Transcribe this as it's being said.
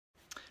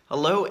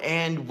Hello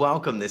and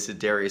welcome. This is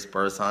Darius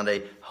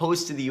Barsande,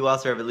 host of the U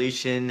Wealth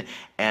Revolution.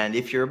 And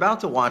if you're about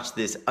to watch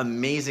this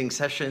amazing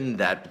session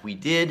that we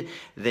did,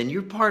 then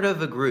you're part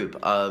of a group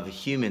of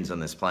humans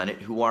on this planet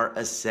who are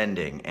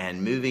ascending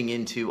and moving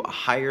into a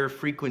higher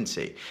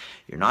frequency.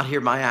 You're not here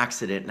by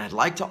accident, and I'd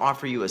like to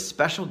offer you a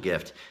special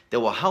gift that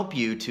will help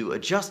you to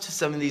adjust to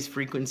some of these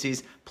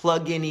frequencies,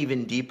 plug in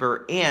even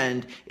deeper,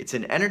 and it's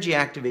an energy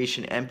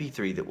activation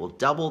MP3 that will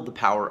double the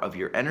power of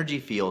your energy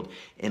field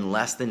in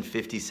less than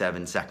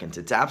 57 seconds.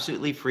 It's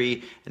absolutely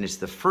free, and it's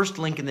the first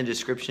link in the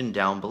description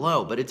down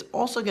below, but it's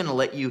also going to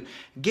let you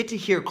get to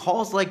hear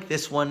calls like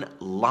this one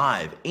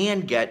live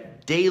and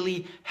get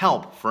daily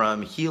help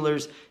from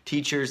healers,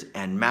 teachers,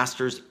 and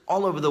masters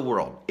all over the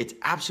world. It's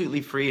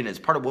absolutely free, and it's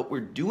part of what we're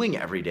doing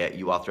every day at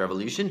U Wealth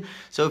Revolution.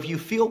 So if you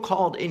feel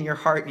called in your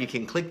heart, you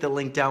can click the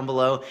link down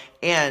below,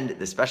 and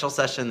the special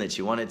session that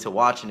you wanted to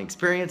watch and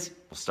experience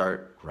will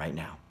start right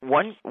now.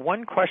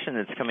 One question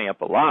that's coming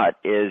up a lot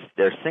is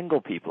there's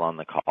single people on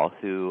the call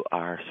who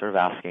are sort of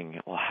asking,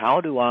 well, how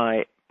do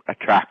I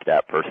attract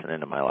that person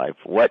into my life?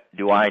 What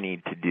do I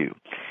need to do?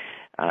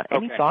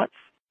 Any thoughts?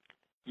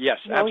 Yes,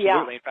 absolutely.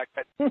 Yeah. In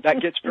fact, that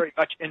gets very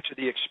much into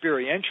the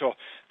experiential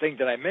thing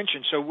that I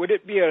mentioned. So would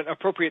it be an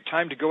appropriate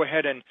time to go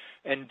ahead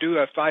and do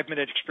a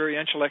 5-minute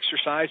experiential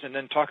exercise and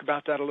then talk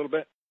about that a little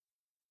bit?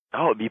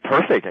 Oh, it'd be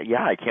perfect.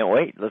 Yeah, I can't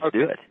wait. Let's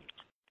do it.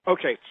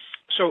 Okay.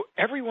 So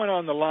everyone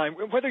on the line,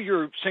 whether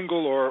you're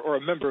single or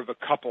a member of a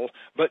couple,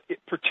 but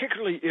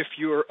particularly if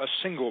you're a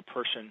single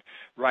person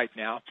right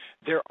now,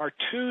 there are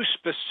two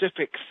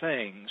specific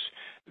things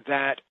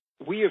that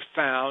we have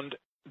found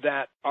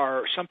that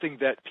are something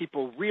that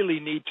people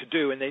really need to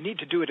do, and they need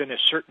to do it in a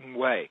certain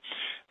way.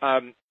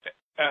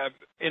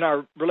 In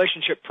our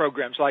relationship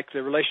programs, like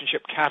the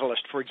Relationship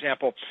Catalyst, for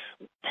example,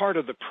 part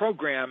of the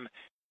program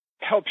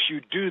helps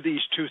you do these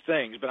two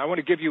things, but I want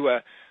to give you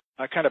a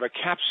kind of a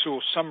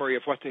capsule summary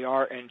of what they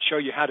are and show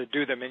you how to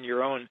do them in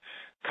your own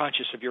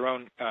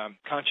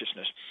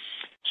consciousness.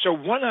 So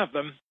one of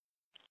them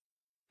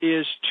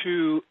is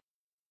to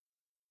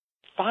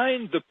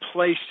find the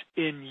place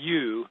in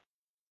you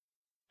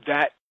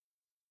that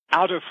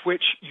out of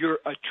which you're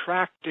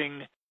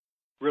attracting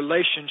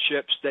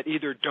relationships that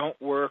either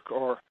don't work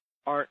or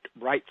aren't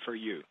right for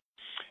you.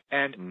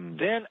 And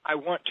then I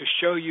want to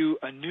show you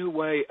a new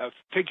way of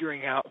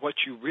figuring out what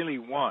you really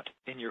want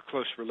in your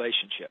close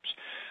relationships.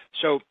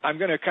 So I'm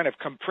going to kind of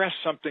compress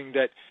something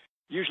that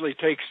usually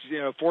takes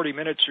 40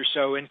 minutes or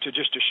so into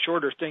just a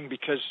shorter thing,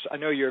 because I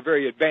know you're a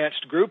very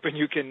advanced group and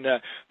you can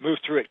move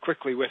through it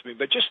quickly with me.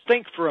 But just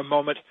think for a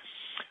moment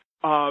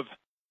of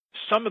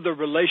some of the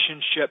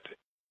relationship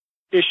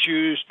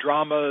issues,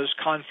 dramas,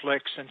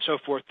 conflicts, and so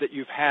forth that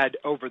you've had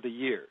over the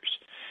years.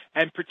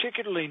 And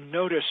particularly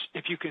notice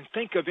if you can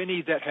think of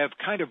any that have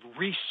kind of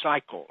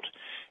recycled.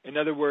 In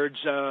other words,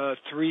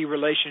 3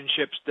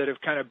 relationships that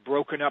have kind of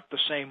broken up the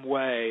same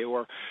way,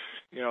 or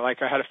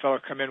like I had a fellow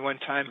come in one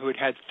time who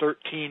had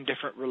 13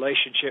 different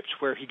relationships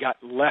where he got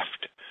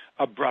left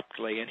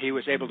abruptly, and he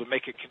was able to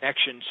make a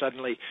connection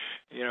suddenly,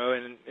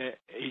 and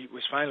he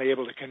was finally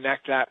able to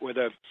connect that with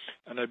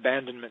an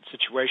abandonment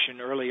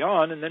situation early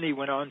on, and then he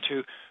went on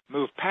to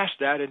move past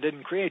that and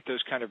didn't create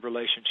those kind of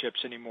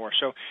relationships anymore.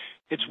 So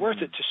it's worth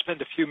it to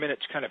spend a few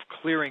minutes kind of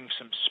clearing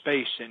some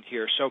space in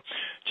here. So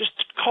just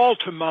call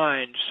to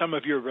mind some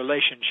of your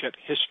relationship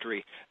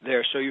history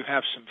there so you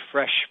have some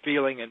fresh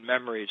feeling and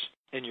memories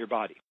in your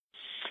body.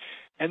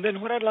 And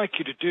then what I'd like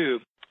you to do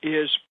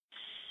is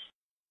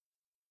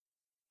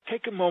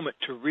take a moment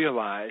to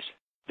realize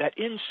that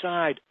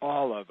inside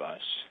all of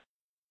us,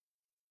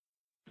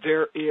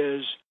 there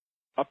is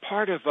a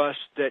part of us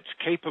that's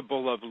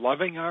capable of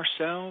loving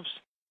ourselves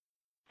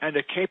and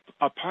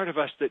a part of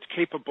us that's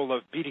capable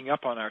of beating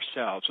up on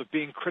ourselves, of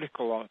being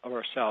critical of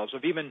ourselves,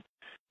 of even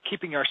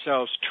keeping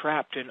ourselves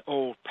trapped in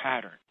old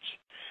patterns.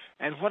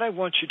 And what I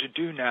want you to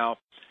do now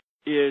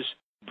is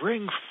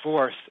bring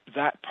forth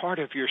that part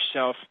of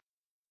yourself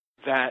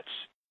that's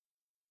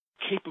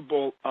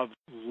capable of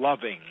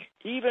loving,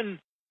 even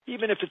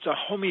if it's a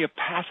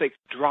homeopathic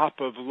drop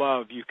of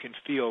love you can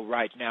feel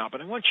right now.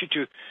 But I want you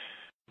to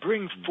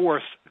bring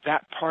forth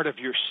that part of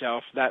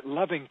yourself, that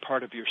loving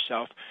part of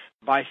yourself,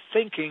 by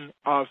thinking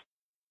of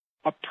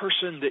a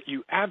person that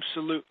you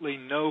absolutely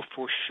know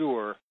for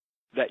sure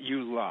that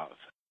you love.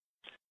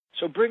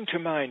 So bring to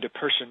mind a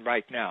person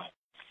right now.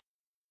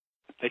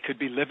 They could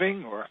be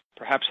living, or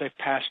perhaps they've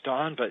passed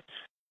on, but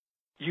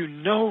you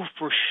know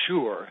for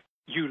sure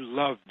you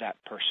love that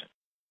person.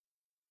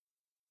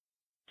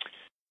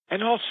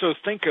 And also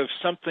think of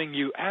something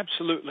you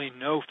absolutely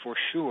know for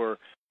sure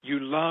you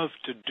love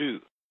to do.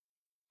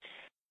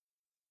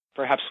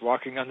 Perhaps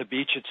walking on the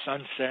beach at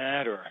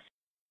sunset or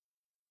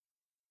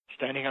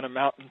standing on a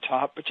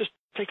mountaintop, but just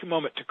take a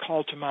moment to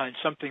call to mind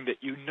something that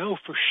you know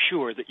for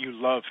sure that you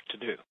love to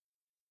do.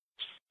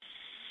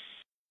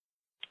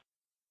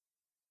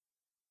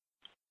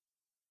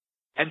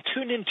 And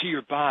tune into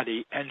your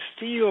body and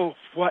feel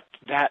what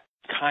that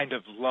kind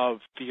of love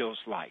feels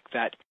like,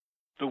 that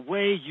the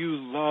way you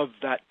love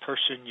that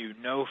person you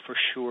know for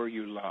sure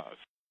you love.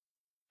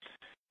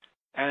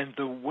 and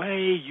the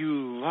way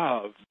you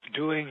love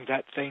doing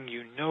that thing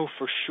you know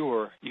for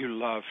sure you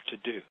love to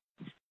do.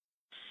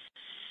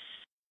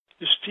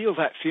 Just feel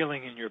that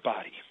feeling in your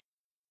body.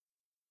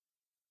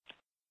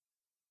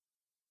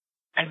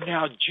 And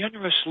now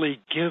generously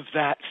give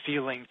that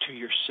feeling to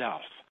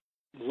yourself.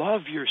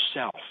 Love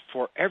yourself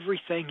for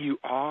everything you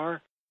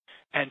are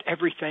and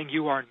everything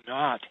you are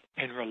not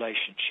in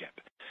relationship.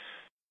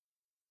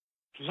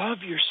 Love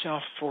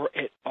yourself for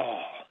it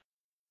all.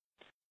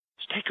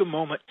 Just take a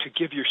moment to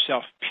give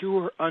yourself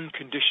pure,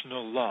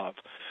 unconditional love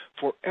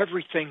for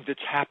everything that's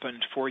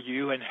happened for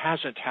you and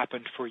hasn't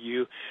happened for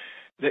you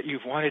that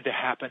you've wanted to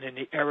happen in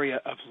the area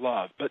of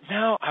love. But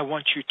now I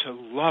want you to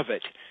love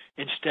it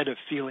instead of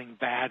feeling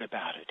bad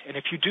about it. And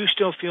if you do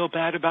still feel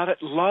bad about it,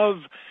 love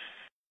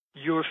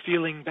your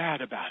feeling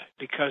bad about it.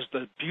 Because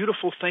the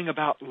beautiful thing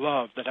about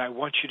love that I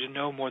want you to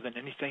know more than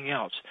anything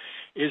else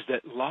is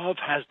that love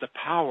has the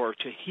power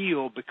to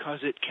heal because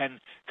it can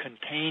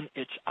contain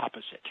its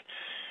opposite.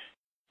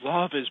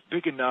 Love is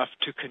big enough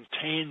to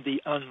contain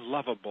the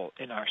unlovable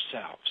in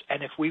ourselves.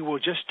 And if we will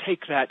just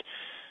take that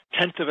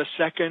 1/10 of a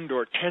second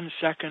or 10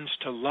 seconds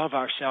to love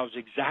ourselves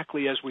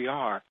exactly as we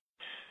are,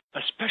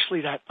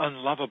 especially that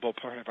unlovable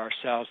part of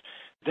ourselves,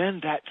 then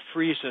that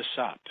frees us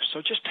up.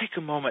 So just take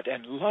a moment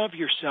and love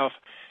yourself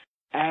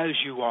as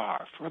you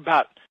are for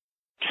about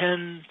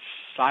 10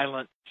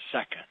 silent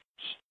seconds.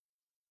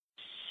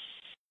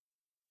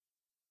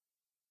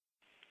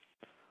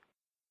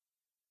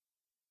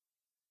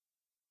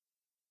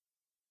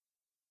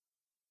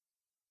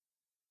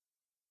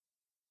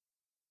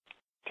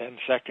 Ten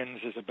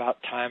seconds is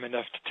about time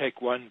enough to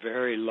take one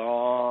very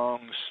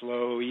long,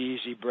 slow,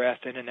 easy breath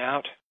in and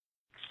out.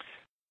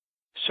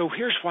 So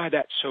here's why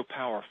that's so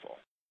powerful.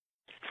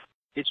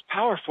 It's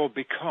powerful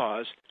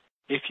because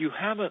if you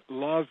haven't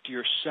loved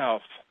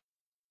yourself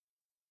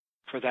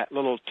for that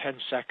little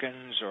 10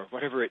 seconds or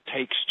whatever it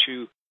takes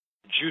to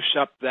juice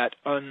up that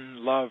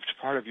unloved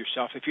part of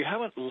yourself, if you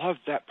haven't loved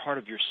that part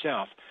of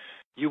yourself,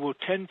 you will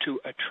tend to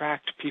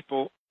attract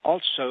people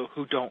also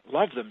who don't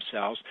love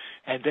themselves,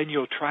 and then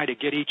you'll try to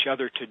get each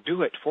other to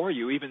do it for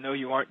you even though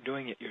you aren't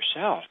doing it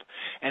yourself.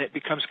 And it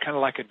becomes kind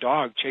of like a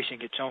dog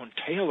chasing its own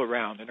tail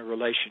around in a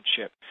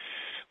relationship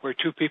where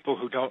two people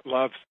who don't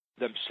love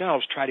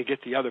themselves try to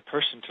get the other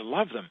person to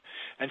love them.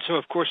 And so,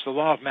 of course, the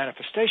law of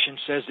manifestation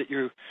says that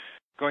you're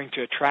going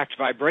to attract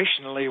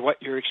vibrationally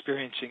what you're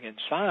experiencing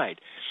inside.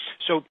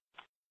 So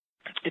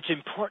it's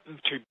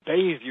important to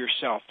bathe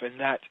yourself in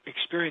that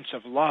experience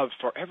of love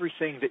for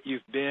everything that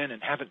you've been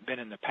and haven't been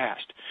in the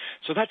past.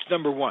 So that's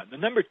number one. The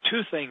number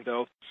two thing,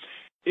 though,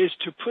 is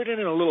to put in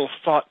a little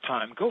thought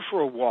time. Go for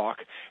a walk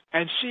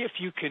and see if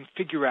you can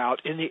figure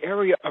out in the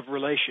area of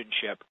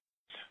relationship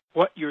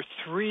what your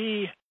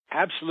 3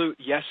 absolute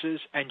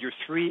yeses and your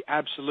 3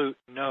 absolute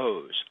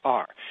nos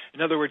are.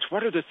 In other words,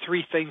 what are the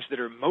 3 things that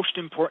are most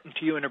important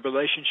to you in a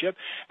relationship,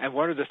 and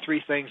what are the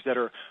 3 things that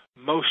are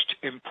most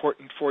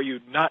important for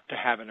you not to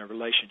have in a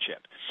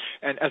relationship?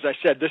 And as I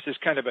said, this is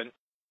kind of an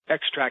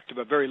extract of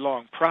a very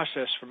long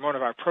process from one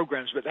of our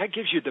programs, but that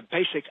gives you the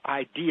basic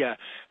idea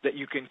that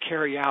you can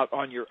carry out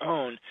on your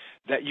own,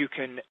 that you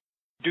can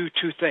do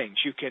 2 things.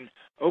 You can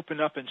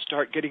open up and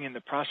start getting in the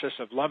process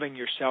of loving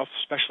yourself,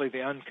 especially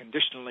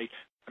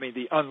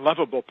the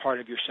unlovable part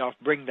of yourself,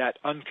 bring that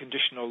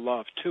unconditional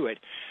love to it.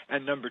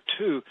 And number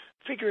 2,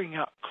 figuring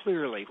out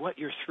clearly what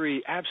your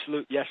 3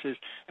 absolute yeses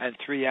and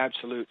 3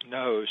 absolute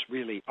nos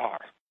really are.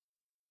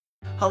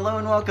 Hello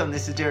and welcome.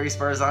 This is Darius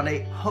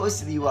Barzande,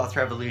 host of the Wealth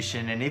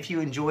Revolution. And if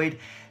you enjoyed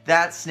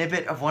that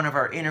snippet of one of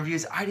our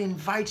interviews, I'd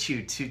invite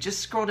you to just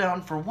scroll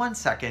down for 1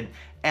 second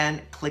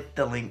and click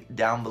the link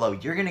down below.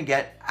 You're going to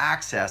get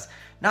access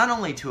not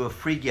only to a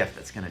free gift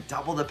that's going to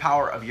double the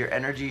power of your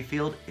energy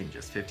field in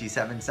just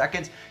 57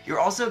 seconds, you're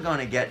also going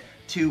to get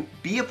to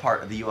be a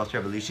part of the Wealth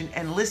Revolution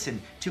and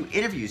listen to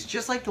interviews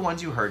just like the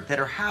ones you heard that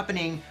are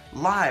happening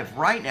live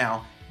right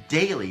now,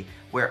 daily,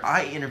 where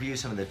I interview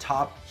some of the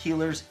top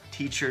healers,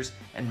 teachers,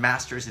 and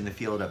masters in the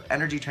field of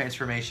energy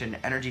transformation,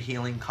 energy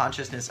healing,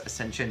 consciousness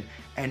ascension,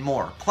 and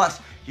more.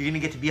 Plus, you're going to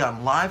get to be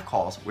on live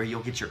calls where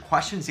you'll get your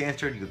questions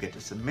answered, you'll get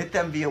to submit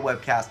them via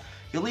webcast,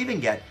 you'll even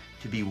get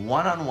to be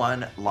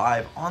one-on-one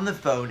live on the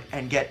phone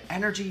and get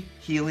energy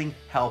healing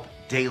help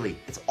daily.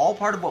 It's all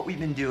part of what we've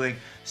been doing.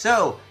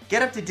 So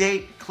get up to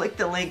date, click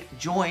the link,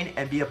 join,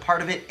 and be a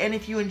part of it. And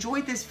if you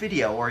enjoyed this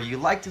video or you'd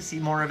like to see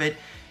more of it,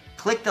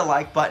 click the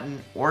like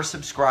button or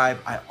subscribe.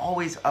 I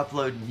always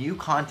upload new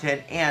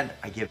content and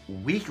I give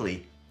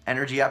weekly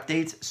energy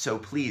updates. So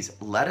please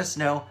let us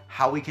know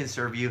how we can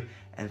serve you.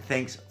 And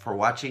thanks for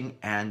watching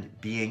and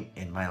being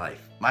in my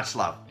life. Much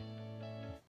love.